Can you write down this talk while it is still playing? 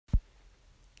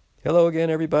Hello again,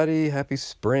 everybody. Happy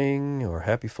spring or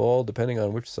happy fall, depending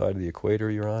on which side of the equator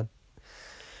you're on.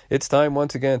 It's time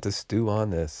once again to stew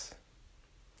on this.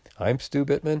 I'm Stu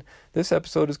Bittman. This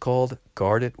episode is called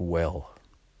Guard It Well.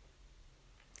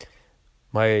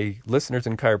 My listeners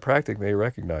in chiropractic may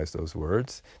recognize those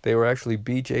words. They were actually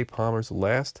B.J. Palmer's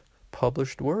last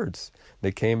published words.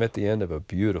 They came at the end of a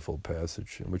beautiful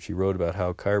passage in which he wrote about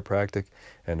how chiropractic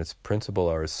and its principle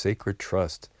are a sacred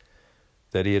trust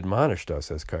that he admonished us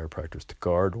as chiropractors to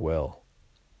guard well.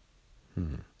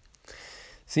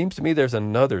 Seems to me there's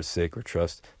another sacred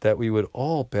trust that we would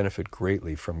all benefit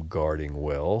greatly from guarding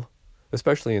well,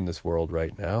 especially in this world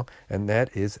right now, and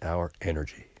that is our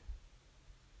energy.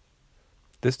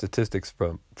 This statistic's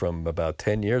from about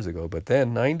 10 years ago, but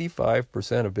then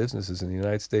 95% of businesses in the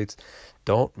United States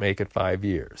don't make it 5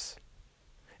 years.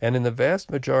 And in the vast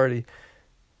majority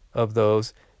of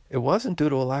those, it wasn't due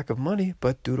to a lack of money,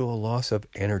 but due to a loss of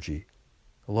energy,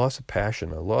 a loss of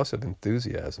passion, a loss of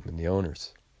enthusiasm in the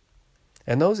owners.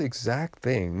 And those exact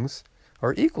things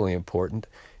are equally important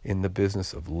in the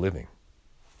business of living.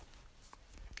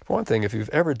 For one thing, if you've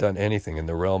ever done anything in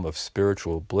the realm of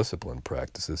spiritual discipline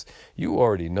practices, you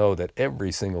already know that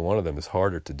every single one of them is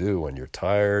harder to do when you're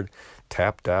tired,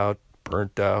 tapped out,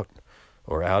 burnt out,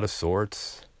 or out of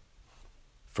sorts.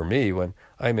 For me, when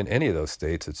I'm in any of those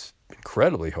states, it's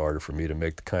incredibly harder for me to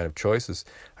make the kind of choices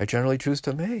I generally choose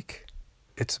to make.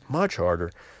 It's much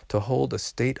harder to hold a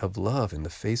state of love in the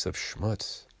face of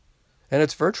schmutz. And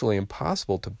it's virtually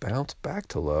impossible to bounce back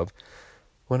to love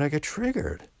when I get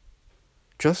triggered.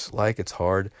 Just like it's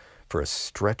hard for a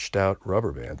stretched out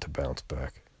rubber band to bounce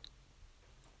back.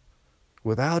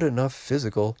 Without enough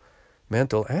physical,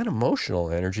 mental, and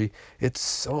emotional energy, it's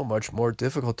so much more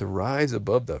difficult to rise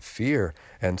above the fear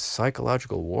and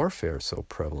psychological warfare so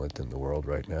prevalent in the world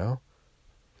right now.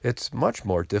 It's much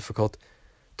more difficult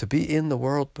to be in the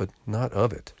world but not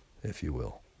of it, if you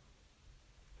will.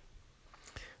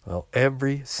 Well,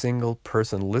 every single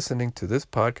person listening to this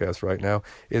podcast right now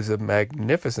is a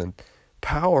magnificent,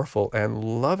 powerful, and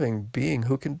loving being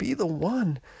who can be the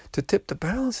one to tip the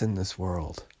balance in this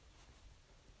world.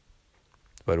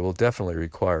 But it will definitely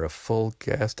require a full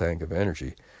gas tank of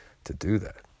energy to do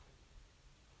that.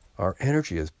 Our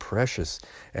energy is precious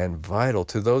and vital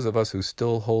to those of us who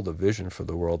still hold a vision for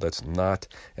the world that's not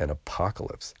an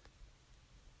apocalypse.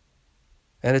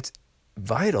 And it's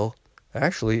vital,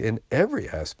 actually, in every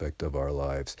aspect of our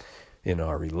lives, in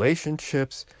our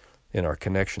relationships, in our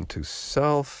connection to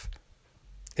self,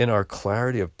 in our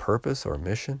clarity of purpose or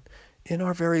mission, in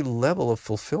our very level of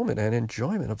fulfillment and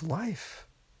enjoyment of life.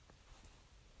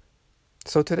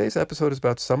 So today's episode is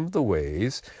about some of the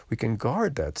ways we can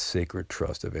guard that sacred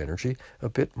trust of energy a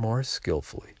bit more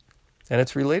skillfully. And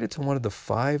it's related to one of the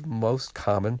 5 most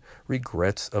common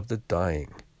regrets of the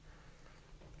dying.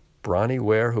 Bronnie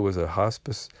Ware, who was a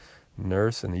hospice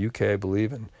nurse in the UK, I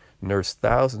believe, and nursed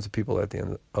thousands of people at the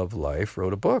end of life,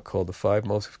 wrote a book called The 5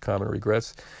 Most Common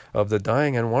Regrets of the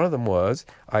Dying. And one of them was,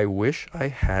 I wish I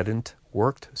hadn't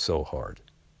worked so hard.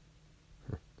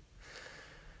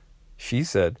 She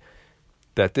said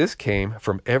that this came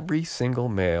from every single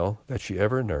male that she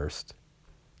ever nursed.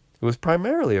 It was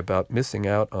primarily about missing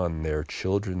out on their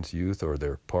children's youth or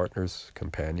their partner's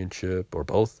companionship or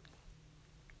both.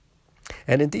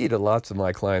 And indeed, lots of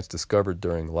my clients discovered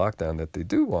during lockdown that they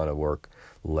do want to work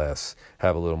less,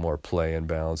 have a little more play and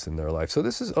balance in their life. So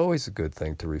this is always a good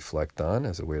thing to reflect on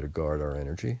as a way to guard our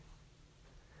energy.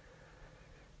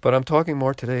 But I'm talking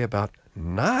more today about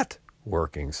not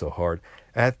working so hard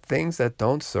at things that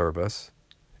don't serve us,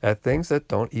 at things that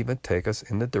don't even take us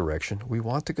in the direction we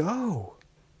want to go.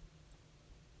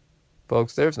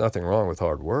 Folks, there's nothing wrong with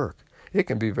hard work. It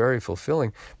can be very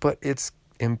fulfilling, but it's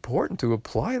important to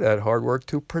apply that hard work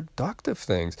to productive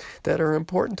things that are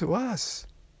important to us,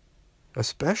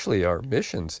 especially our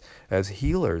missions as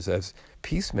healers, as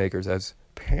peacemakers, as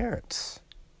parents.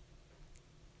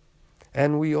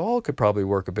 And we all could probably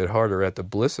work a bit harder at the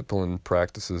discipline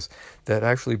practices that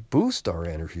actually boost our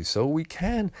energy so we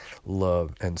can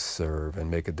love and serve and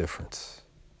make a difference.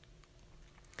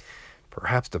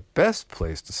 Perhaps the best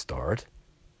place to start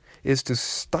is to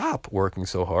stop working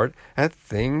so hard at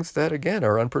things that, again,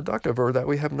 are unproductive or that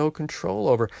we have no control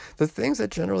over. The things that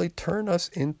generally turn us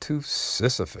into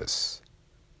Sisyphus.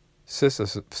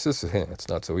 It's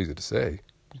not so easy to say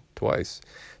twice.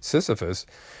 Sisyphus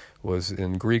was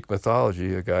in Greek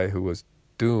mythology a guy who was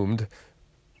doomed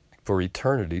for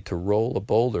eternity to roll a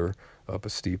boulder up a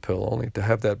steep hill, only to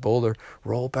have that boulder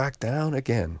roll back down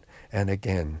again and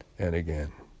again and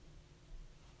again.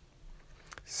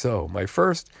 So, my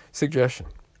first suggestion,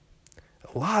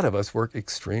 A lot of us work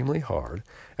extremely hard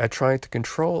at trying to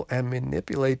control and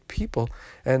manipulate people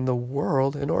and the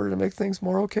world in order to make things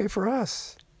more okay for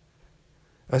us,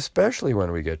 especially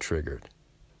when we get triggered.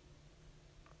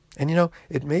 And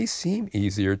it may seem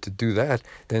easier to do that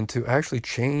than to actually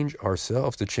change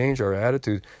ourselves, to change our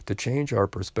attitude, to change our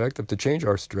perspective, to change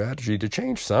our strategy, to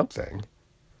change something.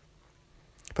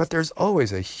 But there's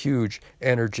always a huge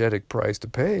energetic price to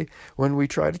pay when we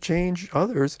try to change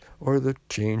others or to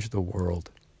change the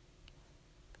world.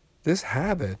 This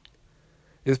habit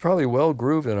is probably well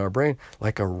grooved in our brain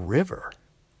like a river.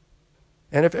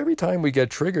 And if every time we get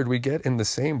triggered, we get in the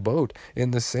same boat,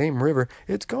 in the same river,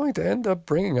 it's going to end up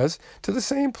bringing us to the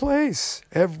same place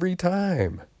every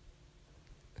time.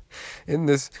 In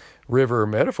this river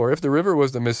metaphor, if the river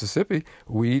was the Mississippi,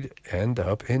 we'd end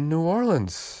up in New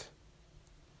Orleans.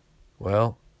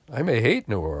 Well, I may hate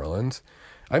New Orleans.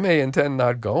 I may intend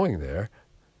not going there.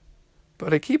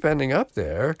 But I keep ending up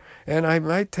there, and I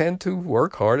might tend to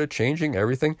work hard at changing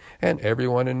everything and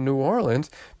everyone in New Orleans,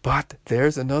 but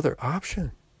there's another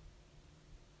option.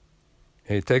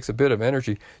 It takes a bit of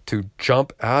energy to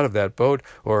jump out of that boat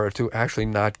or to actually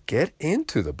not get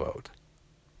into the boat.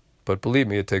 But believe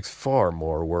me, it takes far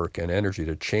more work and energy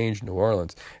to change New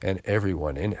Orleans and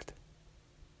everyone in it.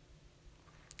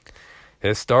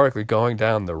 Historically, going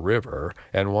down the river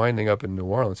and winding up in New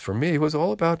Orleans, for me, was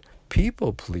all about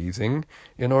people-pleasing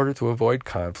in order to avoid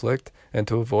conflict and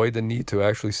to avoid the need to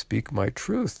actually speak my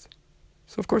truth.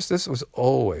 So, of course, this was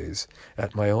always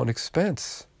at my own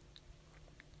expense.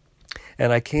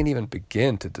 And I can't even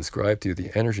begin to describe to you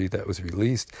the energy that was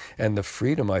released and the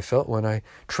freedom I felt when I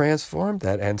transformed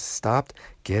that and stopped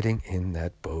getting in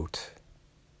that boat.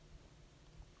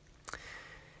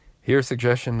 Here's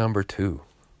suggestion number 2.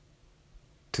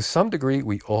 To some degree,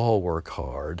 we all work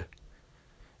hard,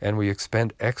 and we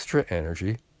expend extra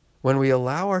energy when we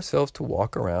allow ourselves to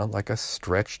walk around like a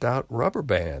stretched-out rubber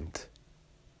band.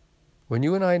 When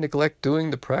you and I neglect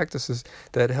doing the practices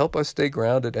that help us stay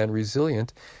grounded and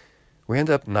resilient, we end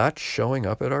up not showing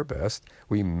up at our best,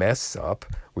 we mess up,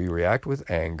 we react with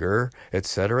anger,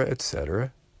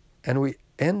 etc., and we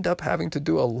end up having to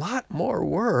do a lot more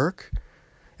work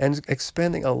and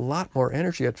expending a lot more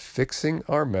energy at fixing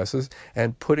our messes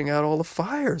and putting out all the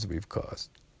fires we've caused.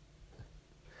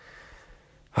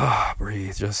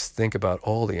 Breathe. Just think about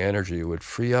all the energy it would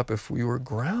free up if we were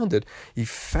grounded,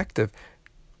 effective,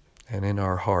 and in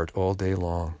our heart all day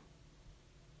long.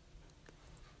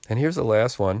 And here's the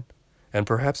last one, and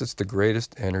perhaps it's the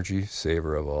greatest energy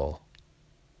saver of all.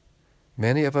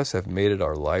 Many of us have made it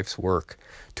our life's work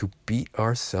to beat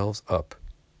ourselves up.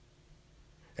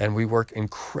 And we work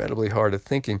incredibly hard at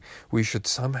thinking we should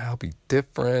somehow be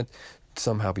different,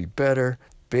 somehow be better,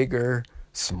 bigger,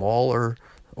 smaller,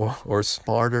 or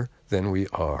smarter than we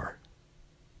are.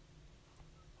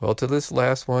 Well, to this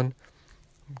last one,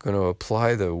 I'm going to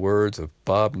apply the words of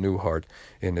Bob Newhart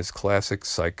in his classic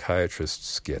psychiatrist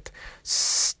skit.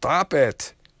 Stop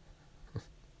it!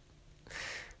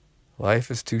 Life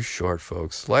is too short,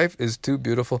 folks. Life is too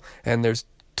beautiful, and there's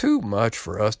too much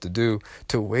for us to do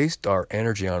to waste our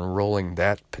energy on rolling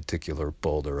that particular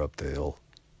boulder up the hill.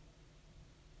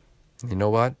 You know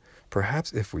what?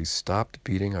 Perhaps if we stopped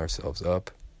beating ourselves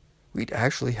up, we'd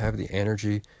actually have the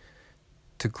energy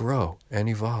to grow and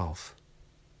evolve.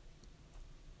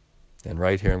 And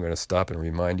right here, I'm going to stop and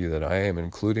remind you that I am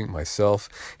including myself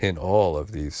in all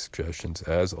of these suggestions,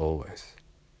 as always.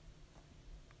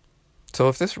 So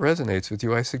if this resonates with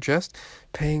you, I suggest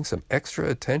paying some extra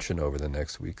attention over the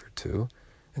next week or two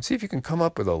and see if you can come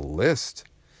up with a list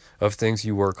of things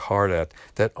you work hard at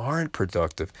that aren't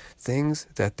productive, things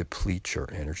that deplete your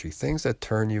energy, things that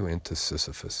turn you into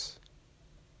Sisyphus.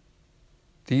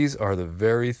 These are the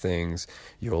very things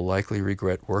you'll likely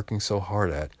regret working so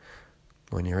hard at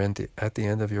when you're at the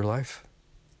end of your life.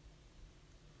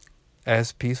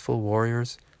 As peaceful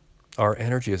warriors, our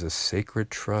energy is a sacred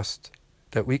trust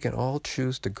that we can all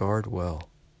choose to guard well.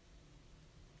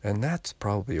 And that's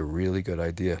probably a really good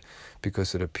idea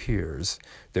because it appears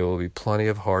there will be plenty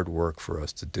of hard work for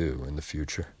us to do in the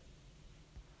future.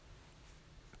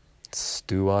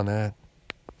 Stew on that,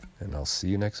 and I'll see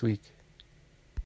you next week.